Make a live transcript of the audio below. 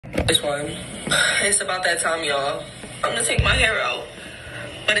This one. It's about that time, y'all. I'm gonna take my hair out.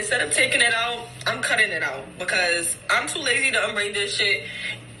 But instead of taking it out, I'm cutting it out. Because I'm too lazy to unbraid this shit.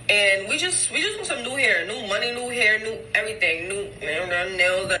 And we just want some new hair. New money, new hair, new everything. New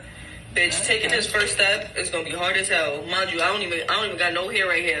nails. Bitch, taking this first step is gonna be hard as hell. Mind you, I don't even got no hair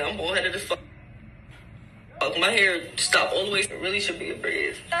right here. I'm bald headed as fuck. My hair stopped all the way. It really should be a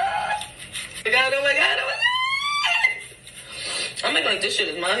braid. Oh my god, oh my god, oh my god. I'm like this shit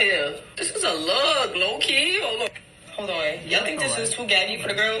is my hair. This is a look, low key. Hold on. Y'all think this is too gaggy for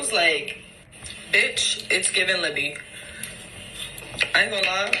the girls? Like, bitch, it's giving Libby. I ain't gonna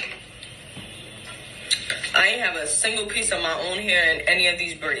lie. I ain't have a single piece of my own hair in any of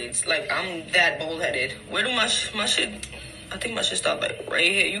these braids. Like, I'm that bald-headed. Where do my shit... I think my shit stopped like right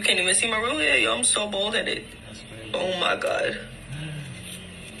here. You can't even see my real hair, yo. I'm so bald-headed. Oh, my God.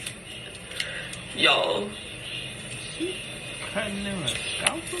 Y'all. Cutting them a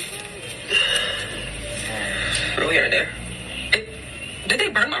scalp or something? Real hair there. Did they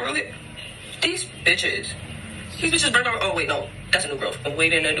burn my real hair? These bitches. These bitches burn my... Oh, wait, no. That's a new growth. I'm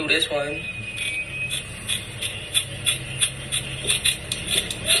waiting to do this one.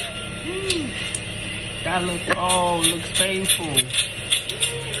 That looks painful.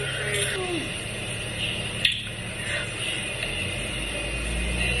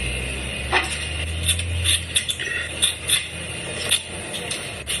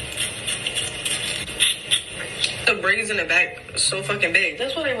 The braids in the back are so fucking big.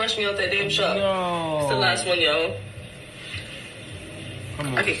 That's why they rushed me out that damn shop. Yo. It's the last one, yo.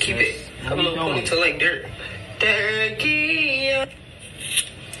 I can keep it. Have a little ponytail like dirt. Turkey.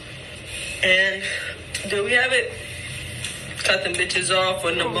 And there we have it. Cut them bitches off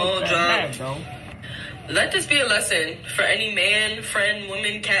when the ball drop. Let this be a lesson for any man, friend,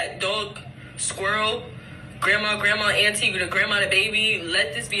 woman, cat, dog, squirrel, grandma, auntie, the grandma, the baby.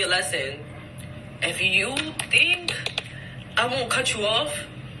 Let this be a lesson. If you think I won't cut you off,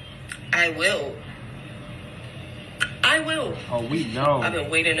 I will. I will. Oh, we know. I've been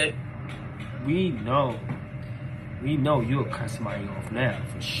waiting to... We know. We know you'll cut somebody off now,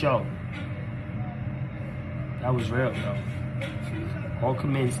 for sure. That was real, though. All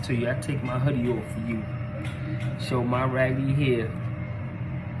commends to you. I take my hoodie off for you. Show my raggedy hair.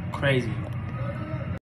 Crazy.